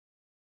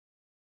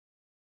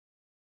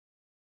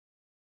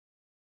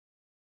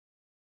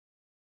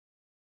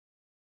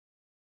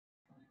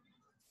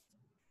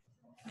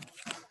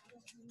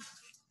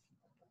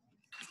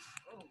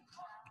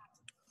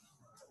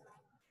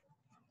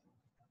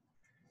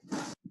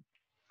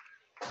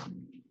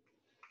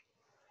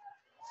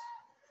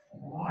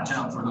Watch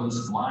out for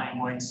those flying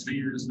white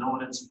spheres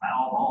known as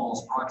foul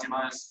balls, brought to you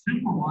by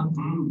Super One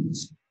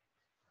Foods.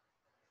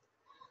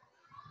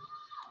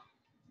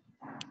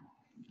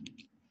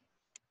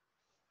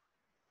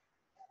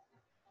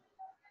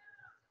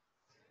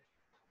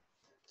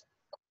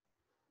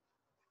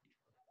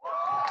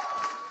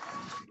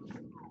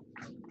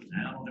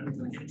 Now, do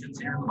for the Kitchens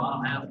here in the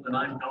bottom half of the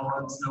ninth. No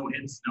runs, no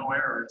hits, no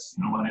errors.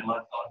 Nobody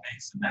left on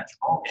base, and that's your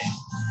ball game.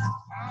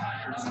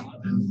 Tigers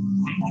 11,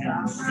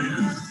 Cajuns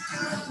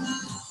 2.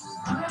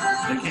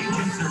 The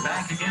Cajuns are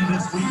back again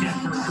this weekend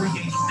for a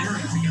 3-game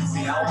series against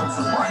the Owls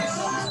of Rice.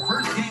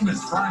 First game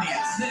is Friday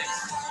at 6.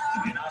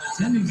 If you're not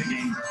attending the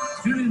game,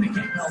 tune in to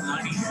KPL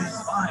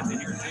 96.5 to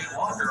hear Jay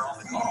Walker on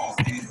the call.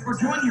 Or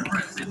join your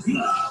friends and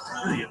team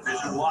for the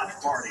official watch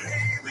party.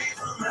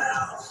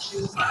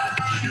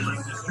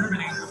 Shilling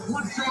Distributing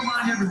wants to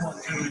remind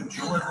everyone to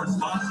enjoy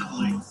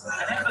responsibly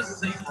and have a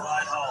safe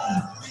ride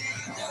home.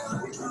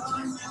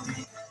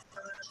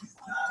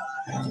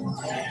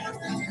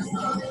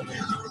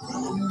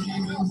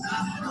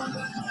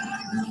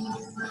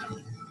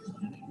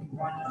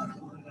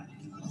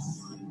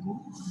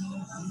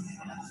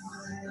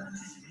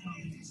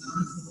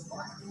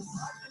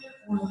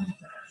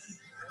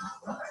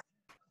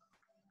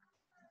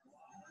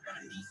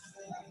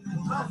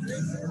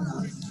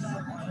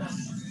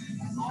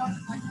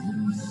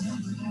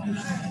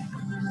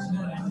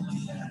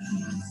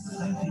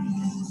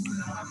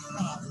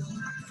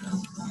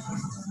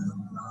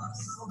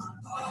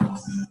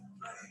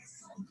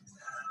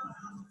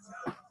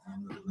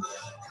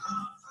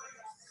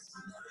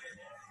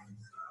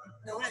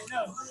 No, wait,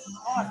 no.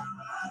 On.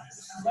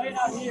 Lay it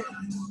out here.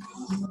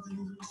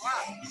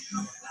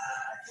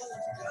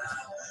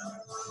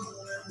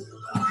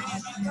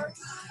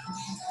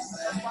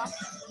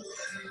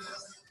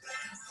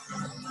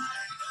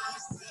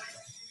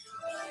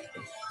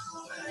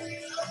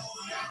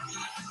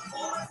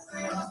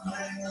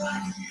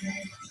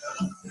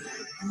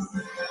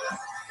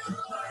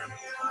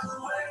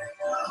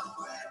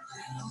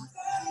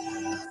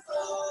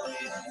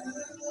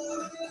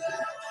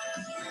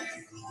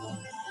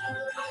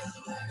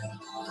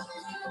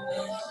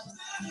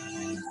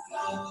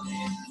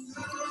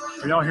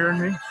 Are y'all hearing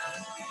me?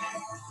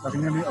 Y'all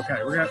can hear me?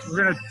 Okay, we're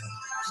gonna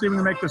see if we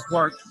can make this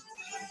work.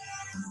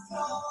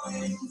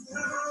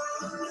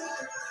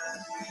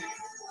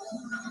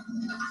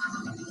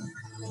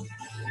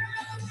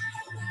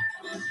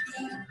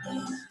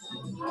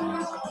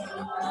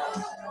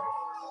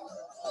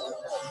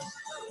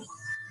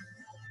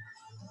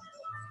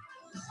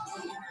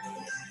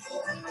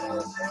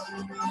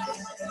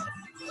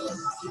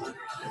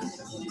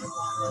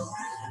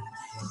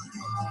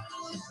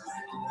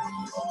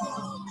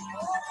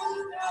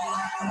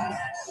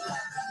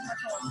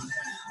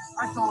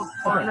 I told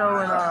Pano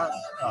and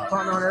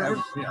Pano and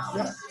Edwards.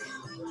 Yeah.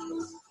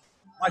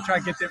 I try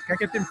to get them. Can I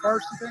get them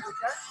first? You think? Can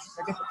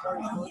I get the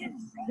party first?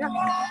 Yeah.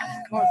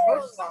 Oh,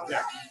 first time.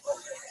 Yeah.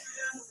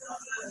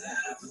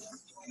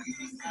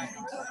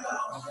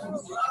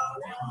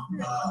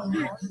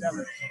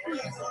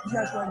 You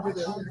guys want to do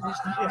the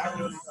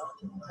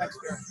next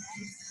year?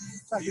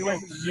 Thank you. Wait.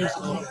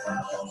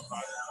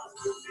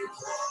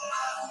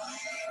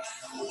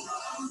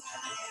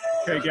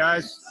 Okay,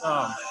 guys.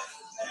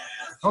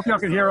 Hope y'all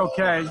can hear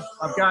okay.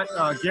 I've got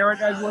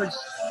Garrett Edwards,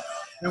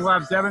 then we'll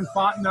have Devin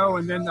Fontenot,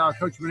 and then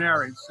Coach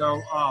Mainieri.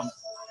 So I'm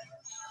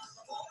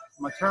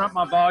going to turn up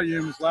my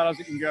volume as loud as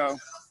it can go.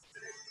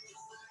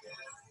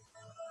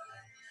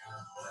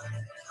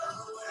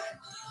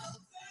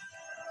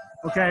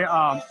 Okay,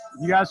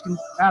 you guys can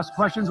ask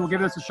questions. We'll give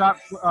this a shot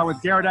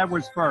with Garrett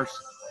Edwards first.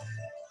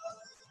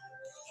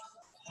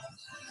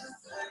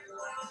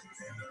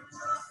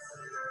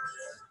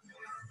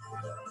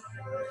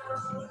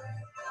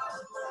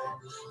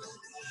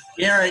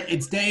 Garrett,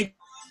 it's Dave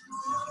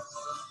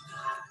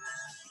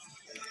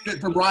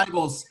from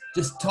Rivals.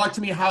 Just talk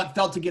to me how it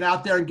felt to get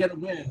out there and get a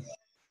win.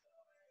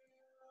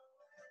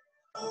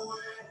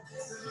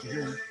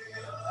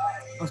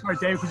 I'm sorry,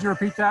 Dave, could you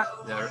repeat that?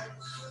 Yeah.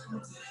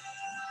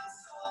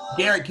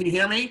 Garrett, can you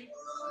hear me?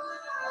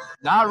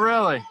 Not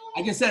really.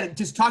 Like I said,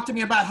 just talk to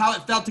me about how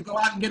it felt to go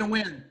out and get a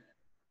win.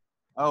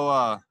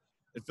 Oh,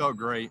 it felt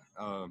great.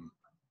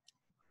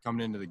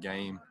 Coming into the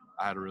game,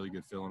 I had a really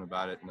good feeling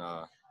about it, and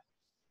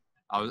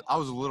I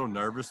was a little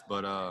nervous,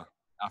 but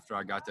after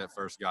I got that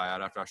first guy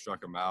out, after I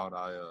struck him out,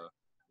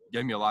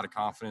 gave me a lot of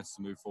confidence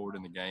to move forward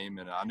in the game,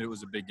 and I knew it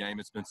was a big game.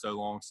 It's been so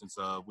long since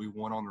we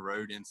won on the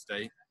road in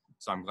state,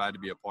 so I'm glad to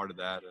be a part of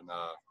that. And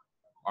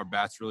our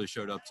bats really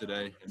showed up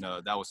today, and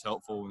that was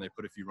helpful when they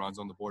put a few runs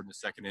on the board in the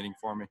second inning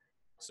for me.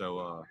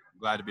 So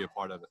glad to be a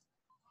part of it.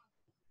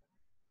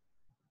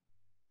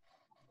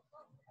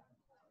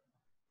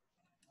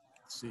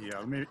 Let's see,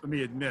 let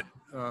me admit.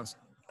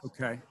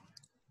 Okay.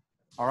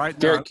 All right.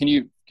 Garrett, can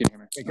you hear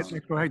me?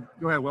 Okay,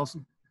 go ahead,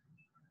 Wilson.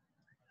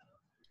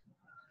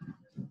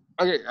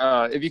 Okay,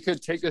 if you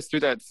could take us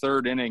through that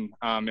third inning.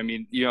 I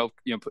mean, you all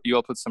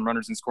put some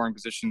runners in scoring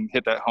position,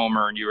 hit that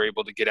homer, and you were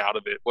able to get out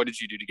of it. What did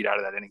you do to get out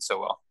of that inning so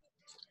well?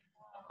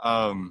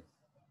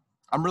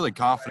 I'm really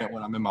confident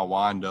when I'm in my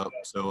windup.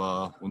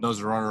 So when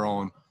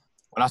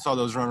I saw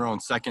those runner on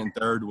second and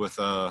third with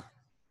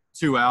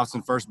 2 outs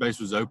and first base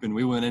was open,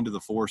 we went into the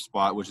 4th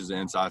spot, which is the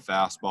inside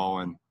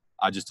fastball, and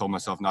I just told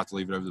myself not to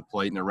leave it over the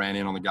plate, and I ran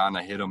in on the guy and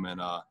I hit him,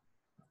 and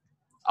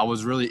I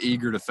was really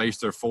eager to face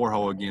their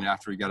 4-hole again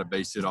after he got a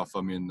base hit off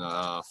of me in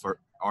the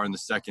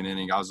second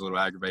inning. I was a little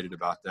aggravated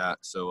about that,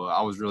 so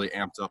I was really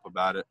amped up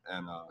about it,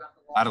 and I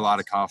had a lot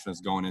of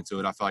confidence going into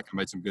it. I felt like I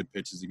made some good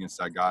pitches against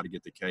that guy to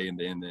get the K and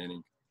to end the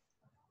inning.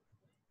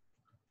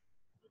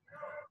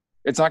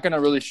 It's not going to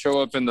really show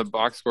up in the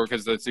box score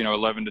because it's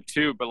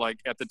 11-2. But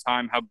like at the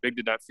time, how big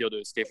did that feel to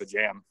escape a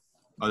jam?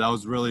 Oh, that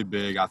was really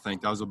big. I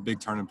think that was a big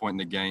turning point in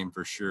the game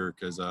for sure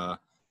because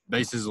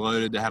bases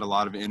loaded. They had a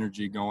lot of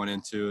energy going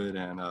into it,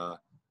 and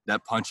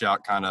that punch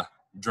out kind of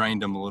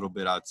drained them a little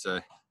bit, I'd say.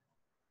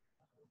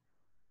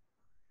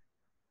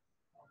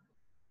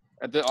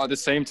 At the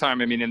same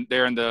time, I mean,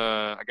 they're in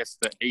the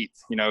 8th.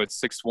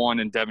 It's 6-1,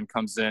 and Devin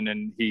comes in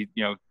and he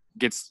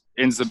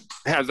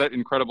has that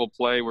incredible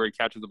play where he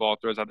catches the ball,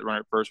 throws out the runner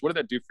at first. What did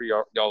that do for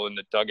y'all in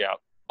the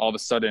dugout? All of a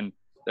sudden,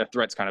 that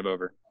threat's kind of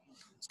over.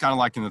 It's kind of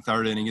like in the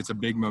third inning. It's a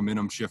big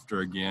momentum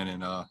shifter again,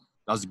 and that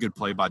was a good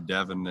play by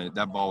Devin.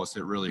 That ball was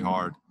hit really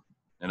hard,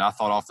 and I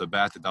thought off the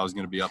bat that was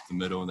going to be up the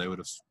middle, and they would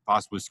have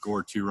possibly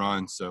scored 2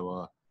 runs.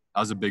 So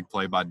that was a big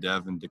play by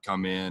Devin to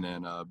come in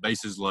and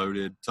bases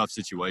loaded, tough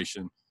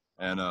situation,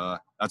 and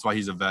that's why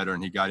he's a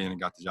veteran. He got in and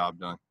got the job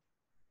done.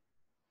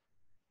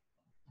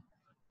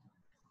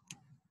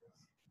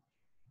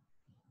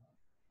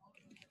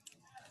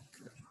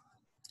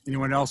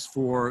 Anyone else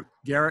for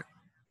Garrett?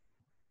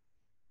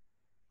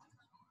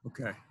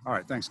 Okay. All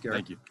right. Thanks, Garrett.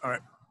 Thank you. All right.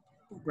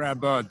 We'll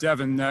grab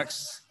Devin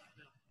next.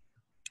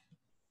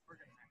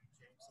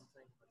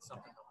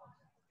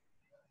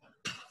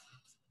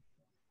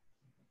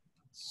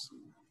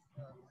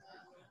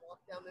 Walk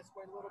down this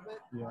way a little bit.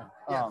 Yeah.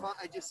 Yeah.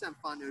 I just sent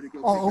Fondo to go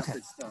pick up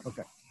his stuff.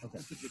 Okay. Okay.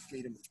 Just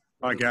need him.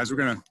 All right, guys. We're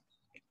gonna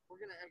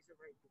exit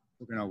right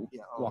here.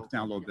 walk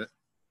down a little bit.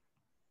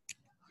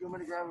 You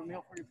want me to grab a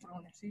meal for you? Put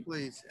on your seat,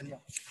 please. And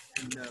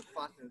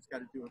Fondo's got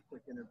to do a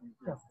quick interview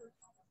first.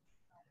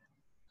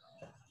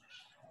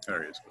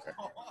 There he is. Okay.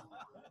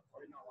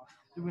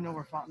 Do we know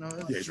where Fondo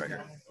is? Yeah, he's right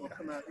here. We'll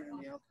come out here in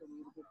the outfield a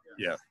little bit.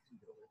 Yeah.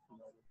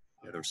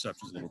 Yeah, the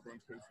reception's a little. All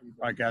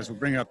right, guys. We'll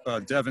bring up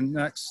Devin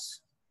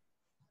next.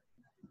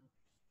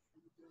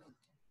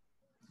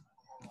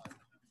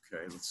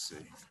 Okay. Let's see.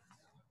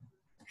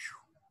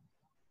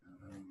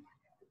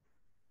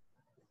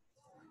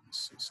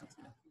 Let's see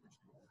something.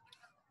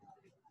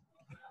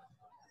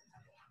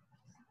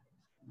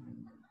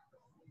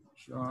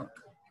 Jacques.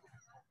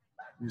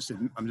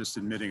 I'm just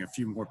admitting a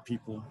few more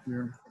people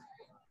here.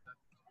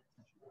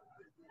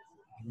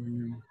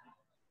 William.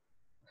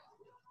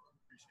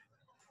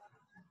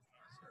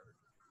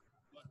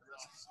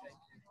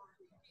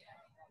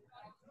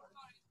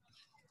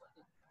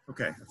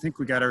 Okay, I think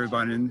we got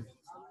everybody in.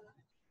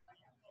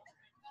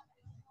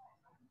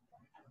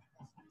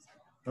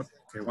 Oh,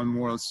 okay, one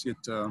more. Let's get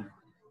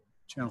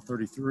channel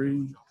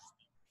 33.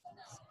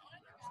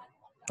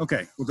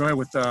 Okay, we'll go ahead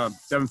with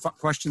Devin.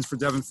 Questions for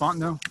Devin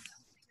Fontenot?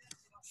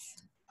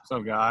 What's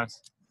up,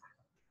 guys?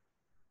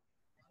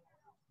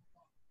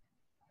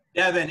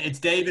 Devin, it's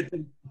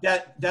David.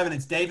 Devin,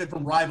 it's David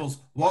from Rivals.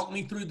 Walk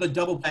me through the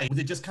double play. Was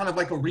it just kind of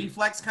like a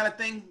reflex kind of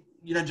thing?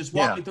 Just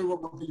walk me through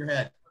what went through your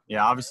head.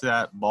 Yeah, obviously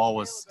that ball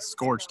was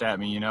scorched at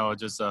me.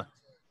 Just a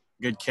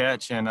good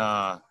catch and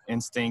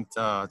instinct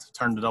to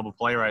turn the double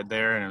play right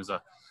there, and it was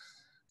a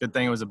good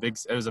thing. It was a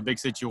big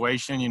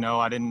situation.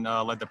 I didn't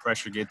let the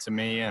pressure get to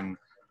me and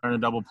turn a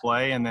double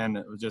play, and then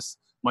it was just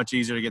much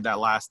easier to get that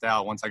last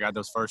out once I got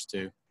those first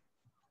 2.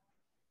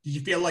 Did you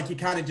feel like you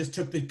kind of just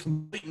took the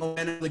complete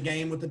momentum of the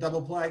game with the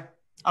double play?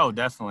 Oh,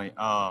 definitely.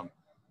 I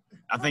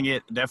think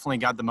it definitely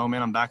got the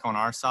momentum back on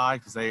our side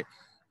because they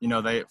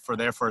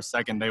for a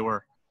second they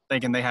were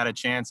thinking they had a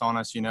chance on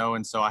us,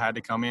 and so I had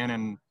to come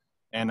in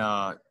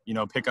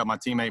and pick up my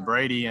teammate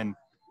Brady and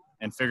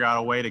figure out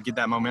a way to get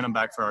that momentum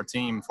back for our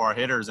team, for our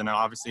hitters, and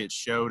obviously it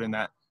showed in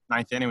that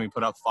 9th inning. We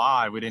put up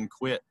 5. We didn't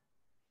quit.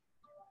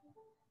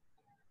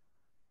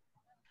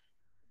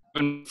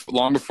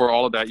 Long before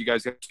all of that, you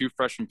guys got 2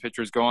 freshman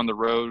pitchers go on the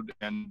road,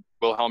 and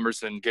Will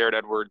Helmers and Garrett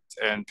Edwards,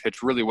 and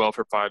pitch really well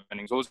for 5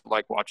 innings. What was it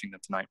like watching them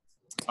tonight?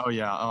 Oh,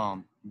 yeah.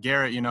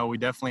 Garrett, we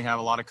definitely have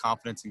a lot of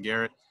confidence in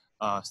Garrett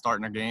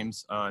starting our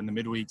games in the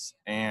midweeks,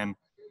 and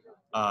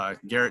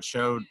Garrett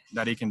showed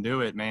that he can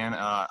do it, man.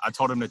 I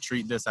told him to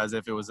treat this as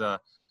if it was a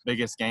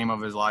biggest game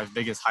of his life,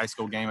 biggest high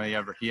school game he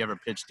ever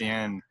pitched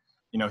in.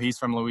 He's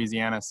from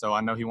Louisiana, so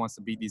I know he wants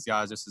to beat these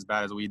guys just as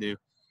bad as we do.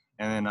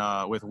 And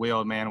then with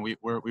Will, man, we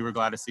were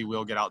glad to see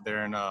Will get out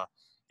there and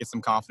get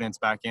some confidence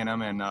back in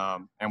him, and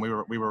we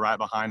were right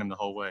behind him the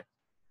whole way.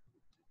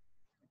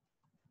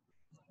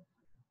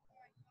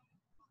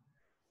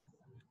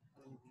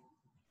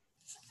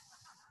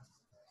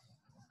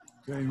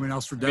 Okay, anyone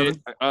else for I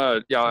mean,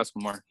 Devin? yeah, I'll ask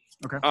one more.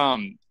 Okay.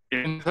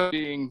 In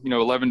being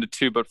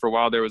 11-2, but for a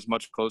while there was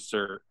much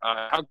closer.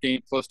 How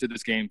close did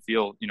this game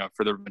feel?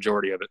 For the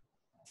majority of it.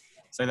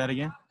 Say that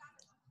again.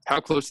 How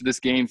close did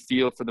this game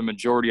feel for the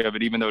majority of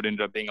it, even though it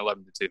ended up being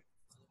 11-2?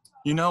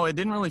 It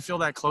didn't really feel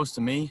that close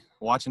to me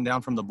watching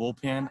down from the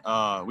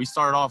bullpen. We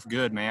started off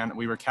good, man.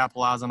 We were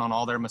capitalizing on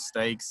all their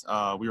mistakes.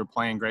 We were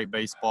playing great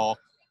baseball,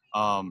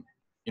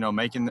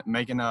 making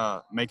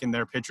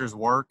their pitchers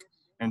work.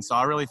 And so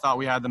I really thought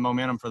we had the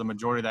momentum for the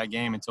majority of that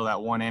game until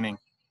that one inning.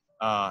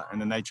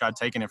 And then they tried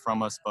taking it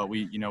from us, but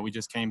we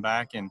just came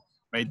back and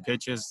made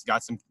pitches,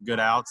 got some good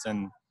outs,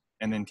 and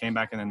then came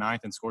back in the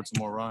ninth and scored some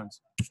more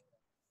runs.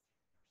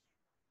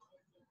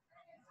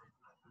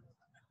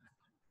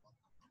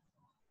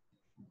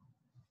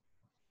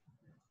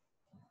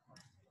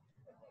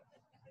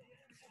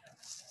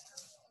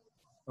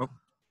 Oh,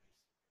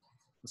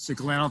 let's see,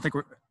 Glenn. I don't think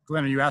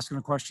Glenn, are you asking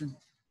a question?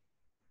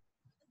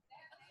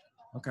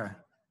 Okay.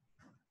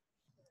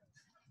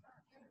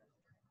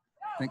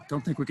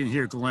 Don't think we can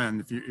hear Glenn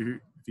if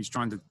he's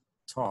trying to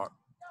talk.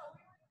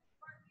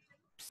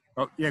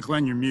 Oh, yeah,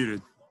 Glenn, you're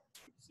muted.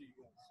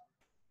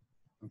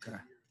 Okay.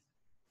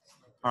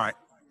 All right.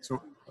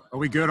 So are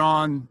we good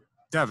on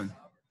Devin?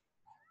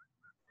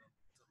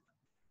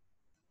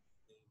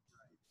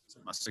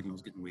 My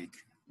signal's getting weak.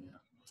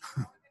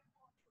 Yeah.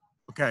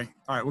 Okay.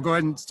 All right. We'll go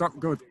ahead and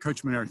go with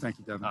Coach Mainieri. Thank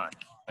you, Devin. All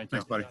right.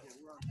 Thanks, buddy.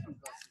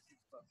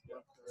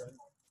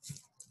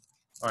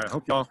 All right. I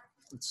hope y'all,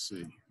 let's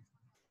see.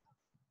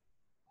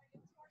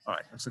 All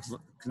right. Looks like the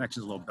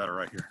connection's a little better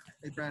right here.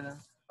 Hey, Brandon.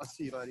 I'll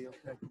see you, buddy.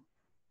 Okay.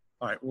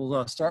 All right.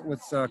 We'll start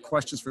with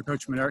questions for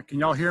Coach Mainieri. Can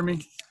y'all hear me?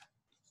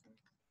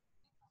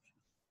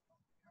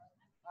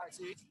 All right,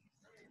 see.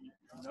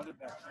 Another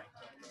back.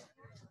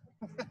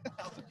 I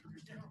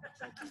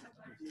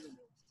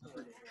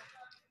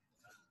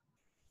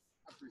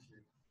appreciate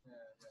it.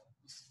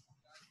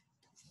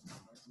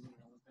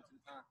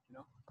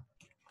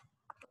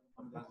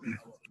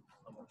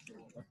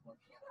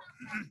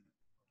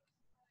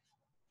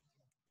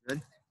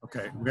 Ready?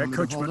 Okay. We got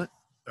Coach.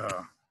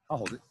 I'll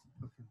hold it.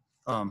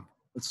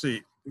 Let's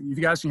see. If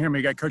you guys can hear me,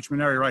 you got Coach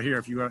Mainieri right here.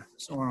 If you want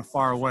to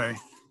far away.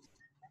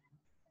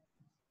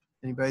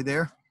 Anybody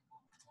there?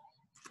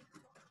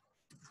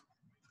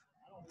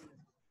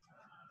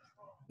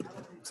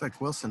 Looks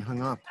like Wilson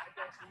hung up.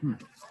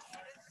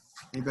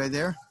 Anybody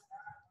there?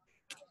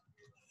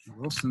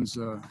 Wilson's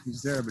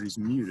he's there, but he's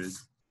muted.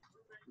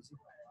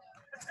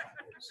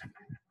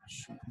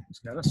 Shoot, he's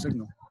got a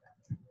signal.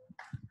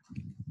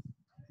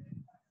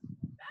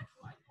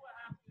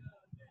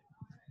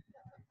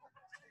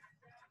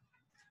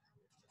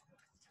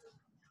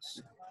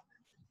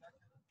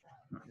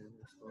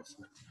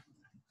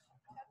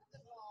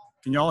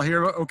 Can y'all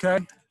hear okay?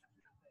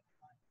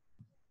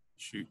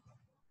 Shoot.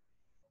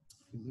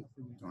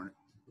 Darn it.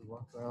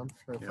 Walk around,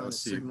 try to Yeah, find a let's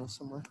see. signal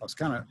somewhere. I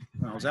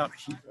was out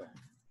heat.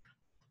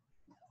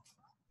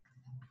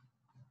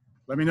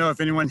 Let me know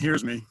if anyone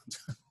hears me.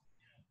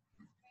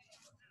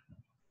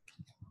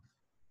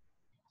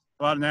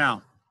 How about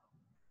now?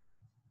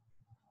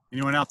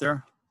 Anyone out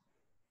there?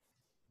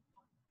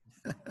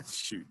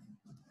 Shoot.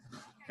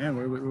 Man,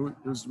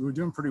 we're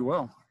doing pretty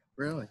well.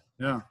 Really?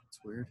 Yeah. It's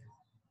weird.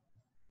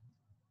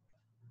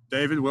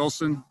 David,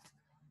 Wilson,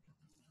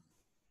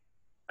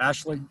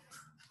 Ashley.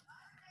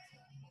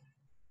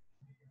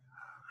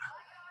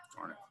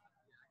 Darn it.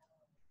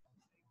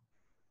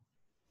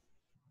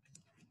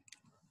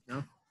 No?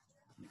 Let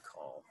me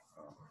call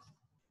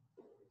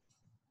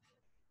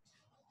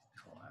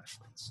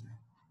Ashley. Let's see.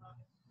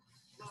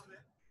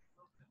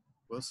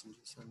 Wilson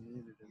just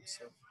unmuted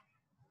himself.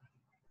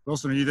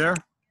 Wilson, are you there?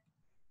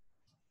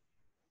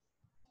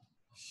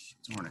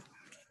 Darn it.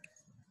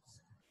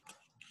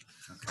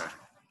 Okay.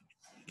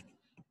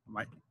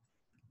 Might.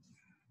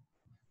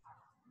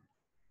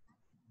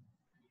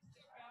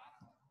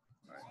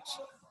 All right.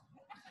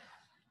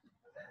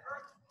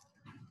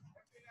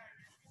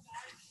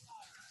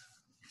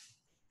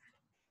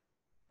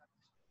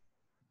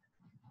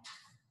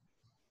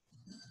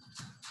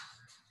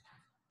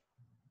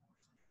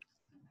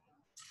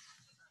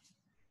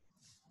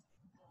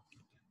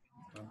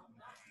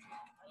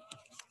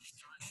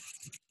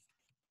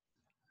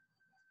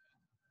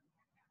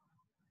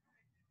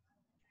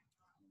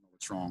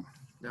 What's wrong?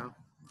 No.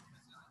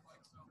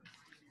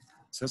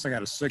 Says I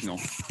got a signal.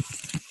 I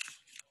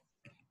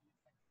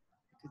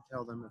could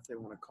tell them if they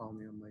want to call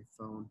me on my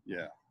phone.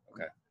 Yeah.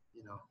 Okay.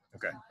 You know.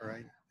 Okay. All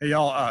right. Hey,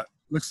 y'all.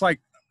 Looks like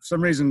for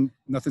some reason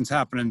nothing's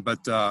happening, but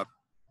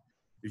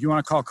if you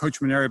want to call Coach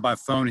Mainieri by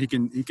phone, he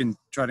can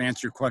try to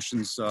answer your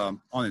questions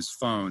on his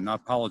phone. I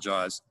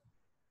apologize.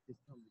 He's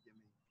telling me to give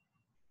me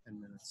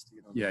 10 minutes to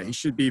get on. Yeah, he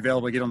should be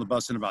available to get on the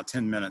bus in about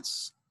 10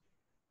 minutes.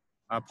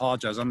 I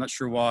apologize. I'm not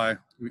sure why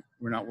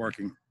we're not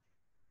working.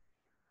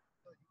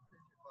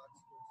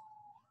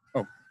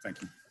 Oh,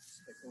 thank you.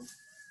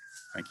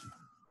 Thank you.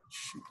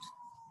 Shoot.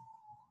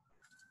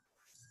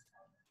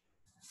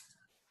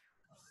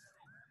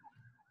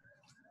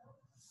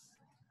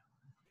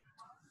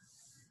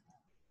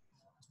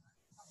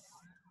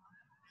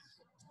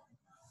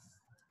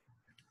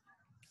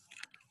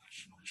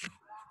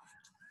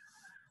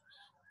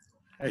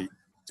 Hey,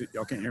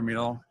 y'all can't hear me at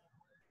all?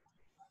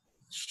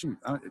 Shoot,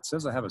 it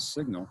says I have a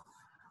signal.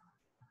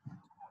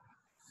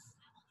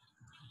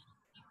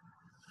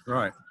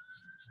 Right.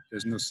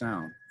 There's no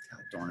sound.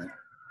 God darn it.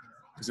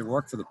 Because it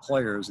worked for the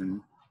players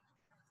and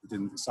it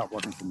didn't stop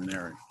working for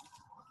Mainieri.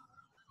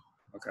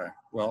 Okay.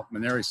 Well,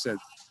 Mainieri said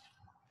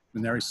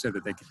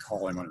that they could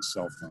call him on his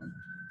cell phone.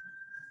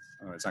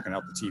 It's not going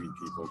to help the TV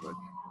people, but.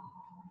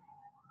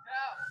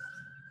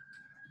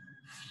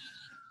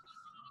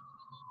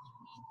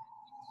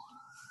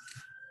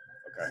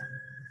 Okay.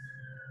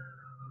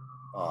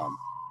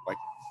 Like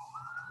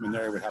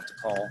Mainieri would have to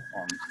call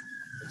on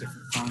a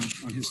different phone,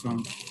 on his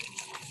phone.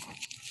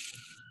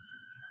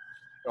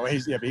 Oh,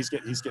 he's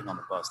getting on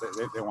the bus. They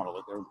want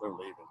to, they're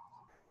leaving.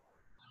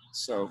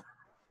 So,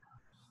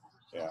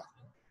 yeah.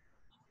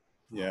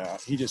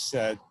 He just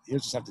said he'll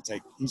just have to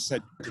take. He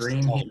said,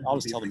 I'll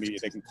just tell the media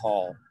they can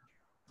call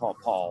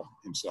Paul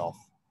himself.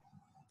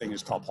 They can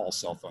just call Paul's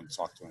cell phone and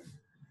talk to him.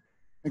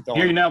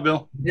 Hear you now,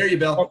 Bill. Hear you,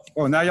 Bill.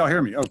 Oh, now y'all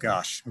hear me. Oh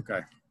gosh.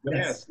 Okay.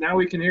 Yes, now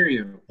we can hear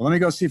you. Well, let me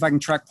go see if I can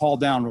track Paul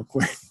down real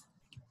quick.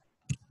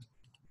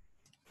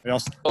 Are y'all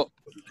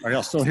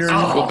still hearing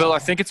me? Well, Bill, I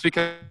think it's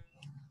because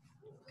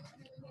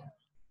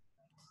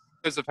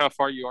of how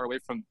far you are away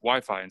from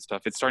Wi-Fi and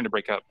stuff. It's starting to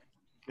break up.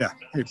 Yeah.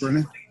 Hey,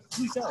 Brennan.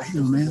 How you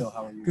doing, man?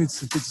 Good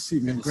to see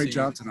you, man. Great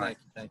job tonight.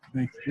 Thank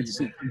you. Good to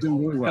see you. You're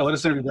doing really well. Yeah, let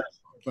us know your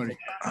best. Buddy.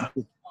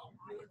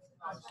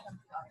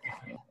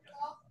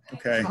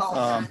 Okay.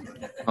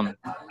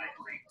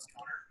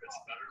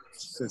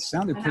 So it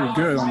sounded pretty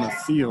good on the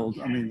field.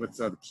 I mean, with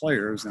the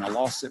players, and I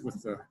lost it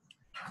with the.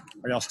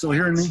 Are y'all still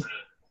hearing me?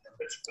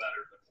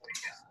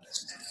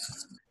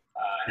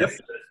 Yep.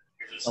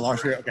 I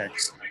lost you. Okay.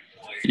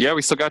 Yeah,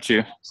 we still got you.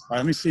 All right.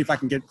 Let me see if I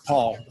can get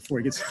Paul before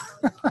he gets.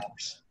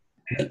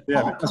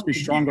 Yeah, it must be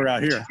stronger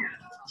out here.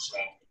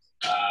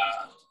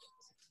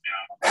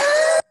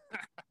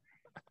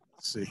 Let's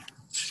see.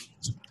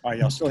 All right,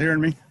 y'all still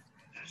hearing me?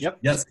 Yep.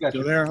 Yes.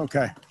 Still there?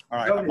 Okay. All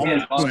right.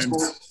 Almost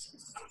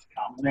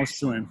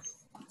to him.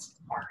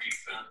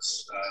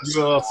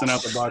 You will send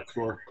out the box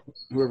for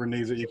whoever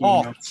needs it. You can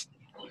Paul. email.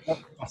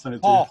 I'll send it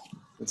to Paul.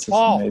 This is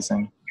Paul.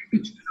 amazing.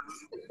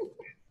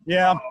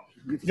 Yeah,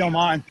 if you don't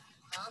mind.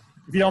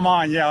 If you don't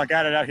mind, yeah, I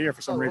got it out here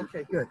for some reason.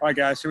 Okay, good. All right,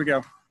 guys, here we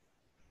go.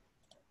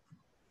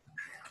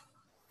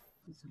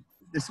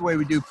 This is the way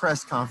we do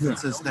press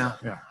conferences now.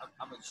 Yeah.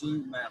 I'm a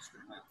Zoom master.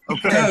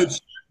 Okay.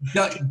 Coach,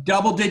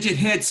 double-digit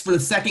hits for the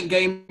second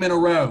game in a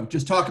row.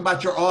 Just talk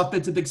about your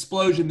offensive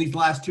explosion these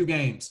last two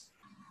games.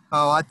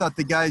 Oh, I thought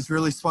the guys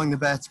really swung the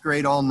bats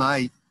great all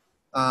night.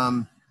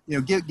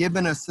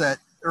 Giving us that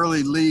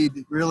early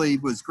lead really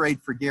was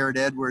great for Garrett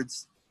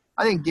Edwards.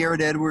 I think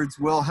Garrett Edwards,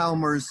 Will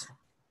Helmers.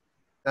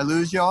 Did I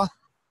lose y'all?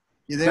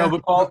 You there? No,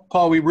 but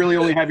Paul, we really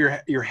only have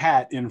your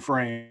hat in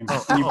frame.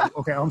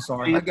 Okay, I'm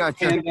sorry. I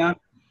got you. Hand down.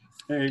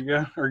 There you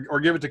go. Or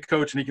give it to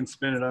Coach and he can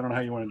spin it. I don't know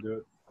how you want to do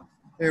it.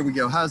 There we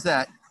go. How's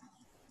that?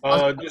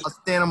 I'll Just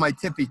stand on my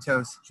tippy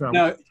toes.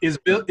 now, is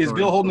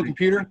Bill holding the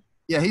computer?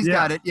 Yeah, he's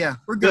got it. Yeah,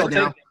 we're good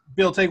now.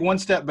 Bill, take one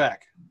step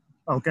back.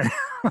 Okay.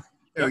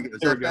 There we go. Is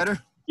There that we go.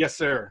 better? Yes,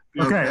 sir.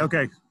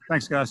 Okay.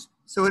 Thanks, guys.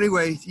 So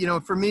anyway,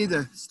 for me,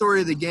 the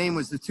story of the game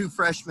was the two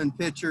freshman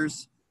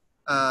pitchers.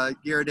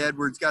 Garrett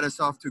Edwards got us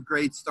off to a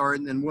great start,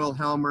 and then Will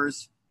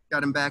Helmers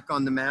got him back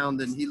on the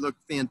mound, and he looked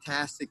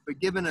fantastic. But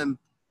giving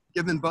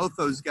both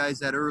those guys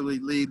that early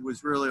lead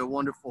was really a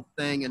wonderful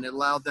thing, and it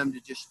allowed them to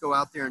just go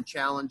out there and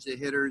challenge the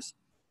hitters.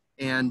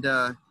 And,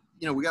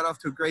 we got off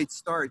to a great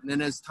start. And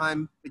then as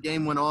the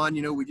game went on,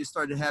 we just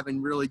started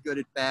having really good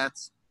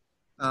at-bats.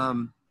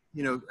 I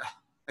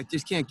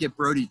just can't get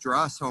Brody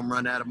Dross home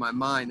run out of my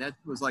mind. That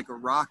was like a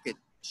rocket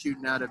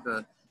shooting out of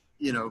the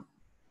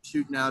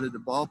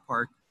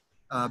ballpark.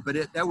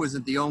 But that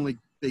wasn't the only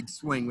big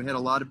swing. We had a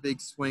lot of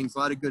big swings, a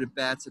lot of good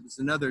at-bats. It was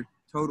another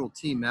total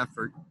team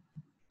effort.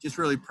 Just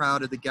really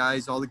proud of the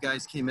guys. All the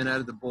guys came in out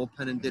of the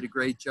bullpen and did a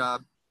great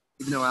job.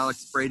 Even though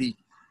Alex Brady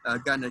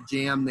got in a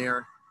jam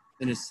there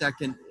in his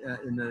second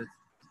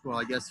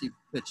I guess he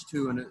pitched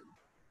two and he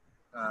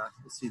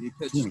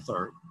pitched In the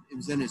third. It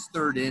was in his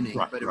third inning,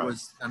 Right, but it right.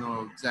 was, I don't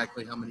know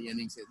exactly how many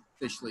innings it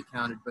officially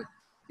counted, but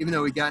even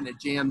though he got in a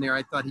jam there,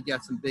 I thought he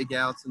got some big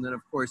outs. And then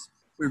of course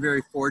we were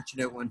very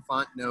fortunate when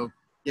Fontenot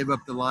gave up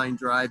the line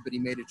drive, but he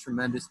made a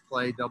tremendous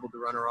play, doubled the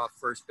runner off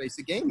first base.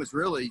 The game was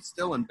really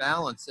still in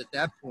balance at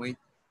that point.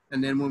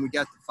 And then when we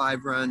got to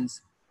 5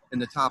 runs in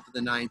the top of the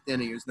 9th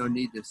inning, there's no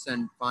need to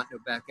send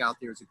Fontenot back out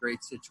there. It was a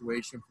great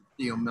situation for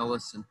Theo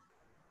Millis, and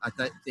I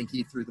think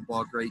he threw the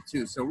ball great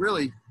too. So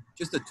really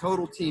just a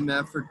total team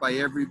effort by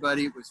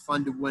everybody. It was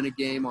fun to win a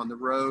game on the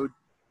road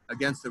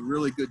against a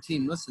really good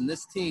team. Listen,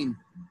 this team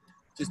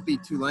just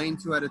beat Tulane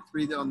 2 out of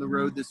 3 on the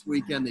road this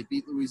weekend. They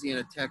beat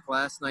Louisiana Tech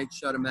last night,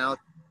 shut them out.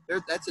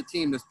 That's a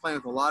team that's playing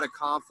with a lot of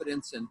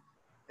confidence, and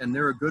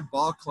they're a good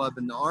ball club,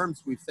 and the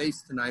arms we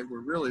faced tonight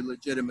were really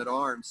legitimate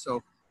arms.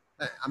 So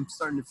I'm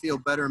starting to feel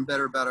better and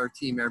better about our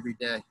team every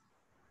day.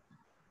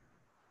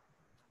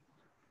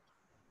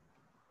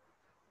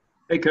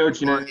 Hey,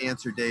 Coach. Long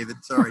answer, David.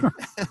 Sorry.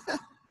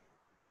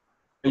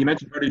 You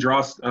mentioned Brody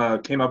Dross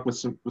came up with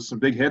some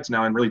big hits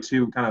now and really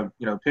two kind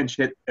of pinch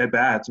hit at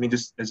bats. I mean,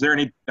 just is there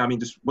any? I mean,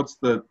 just what's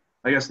the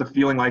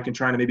feeling like in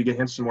trying to maybe get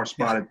him some more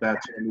spot at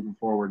bats moving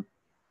forward?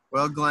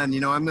 Well, Glenn,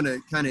 I'm going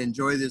to kind of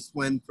enjoy this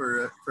win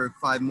for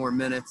 5 more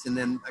minutes, and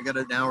then I got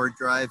an hour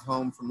drive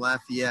home from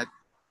Lafayette.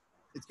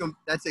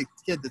 That's a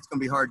kid that's going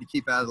to be hard to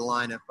keep out of the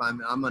lineup.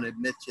 I'm going to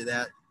admit to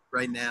that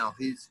right now.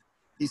 He's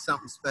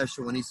something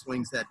special when he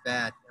swings that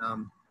bat.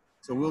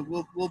 So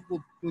we'll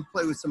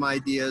play with some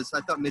ideas. I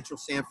thought Mitchell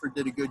Sanford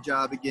did a good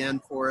job again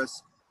for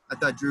us. I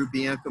thought Drew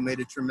Bianco made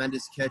a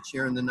tremendous catch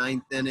here in the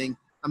 9th inning.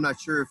 I'm not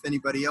sure if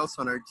anybody else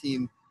on our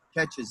team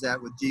catches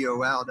that with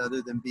Gio out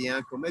other than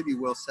Bianco. Maybe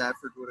Will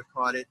Safford would have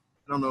caught it.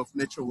 I don't know if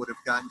Mitchell would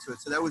have gotten to it.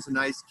 So that was a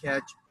nice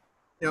catch.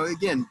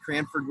 Again,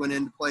 Cranford went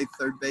in to play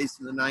third base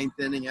in the 9th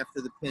inning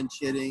after the pinch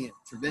hitting. And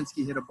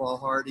Travinsky hit a ball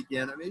hard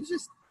again. I mean, it's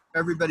just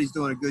everybody's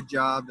doing a good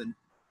job and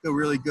feel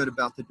really good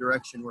about the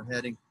direction we're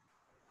heading.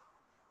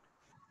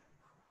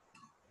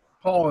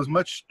 Paul, as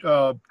much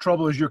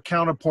trouble as your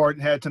counterpart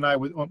had tonight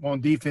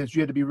on defense,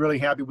 you had to be really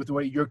happy with the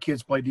way your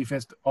kids played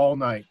defense all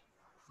night.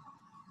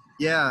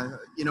 Yeah,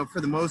 for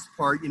the most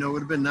part, it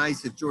would have been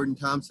nice if Jordan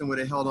Thompson would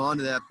have held on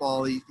to that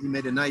ball. He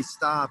made a nice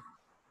stop,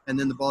 and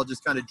then the ball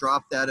just kind of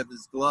dropped out of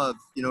his glove.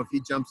 If he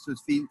jumps to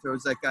his feet and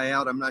throws that guy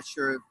out, I'm not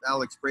sure if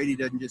Alex Brady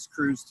doesn't just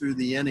cruise through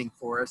the inning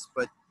for us.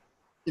 But,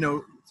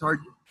 it's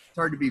hard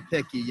to be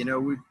picky.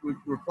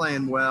 We're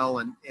playing well,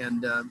 and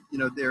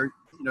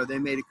they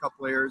made a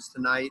couple errors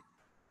tonight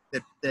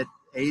that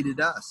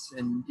aided us.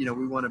 And,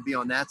 we want to be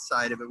on that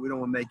side of it. We don't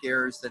want to make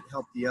errors that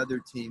help the other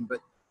team. But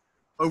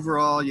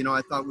overall,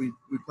 I thought we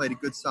played a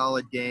good,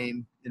 solid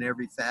game in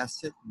every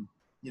facet. And,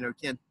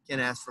 can't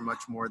ask for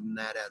much more than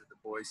that out of the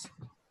boys.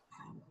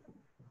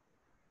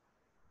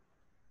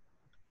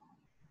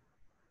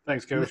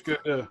 Thanks, Coach.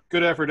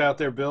 Good effort out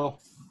there, Bill.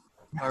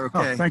 Okay.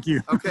 Oh, thank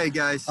you. Okay,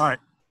 guys. All right.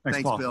 Thanks,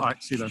 Thanks, Paul. Bill. All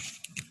right. See you then.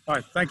 All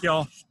right. Thank you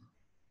all.